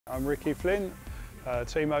I'm Ricky Flynn,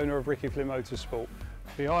 team owner of Ricky Flynn Motorsport.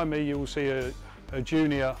 Behind me you will see a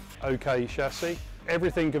junior OK chassis.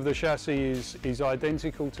 Everything of the chassis is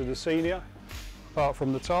identical to the senior, apart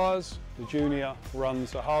from the tyres. The junior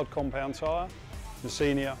runs a hard compound tyre, the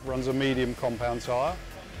senior runs a medium compound tyre.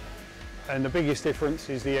 And the biggest difference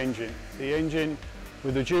is the engine. The engine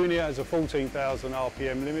with the junior has a 14,000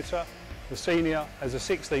 RPM limiter, the senior has a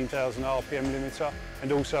 16,000 RPM limiter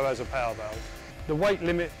and also has a power valve. The weight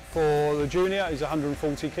limit for the junior is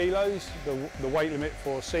 140 kilos, the weight limit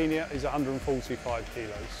for senior is 145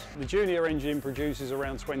 kilos. The junior engine produces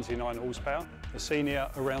around 29 horsepower, the senior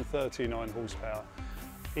around 39 horsepower.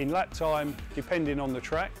 In lap time, depending on the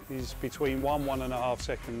track, is between 1–1.5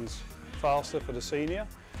 seconds faster for the senior,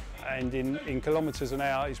 and in kilometres an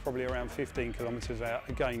hour is probably around 15 kilometres an hour,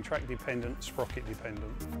 again track dependent, sprocket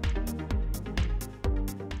dependent.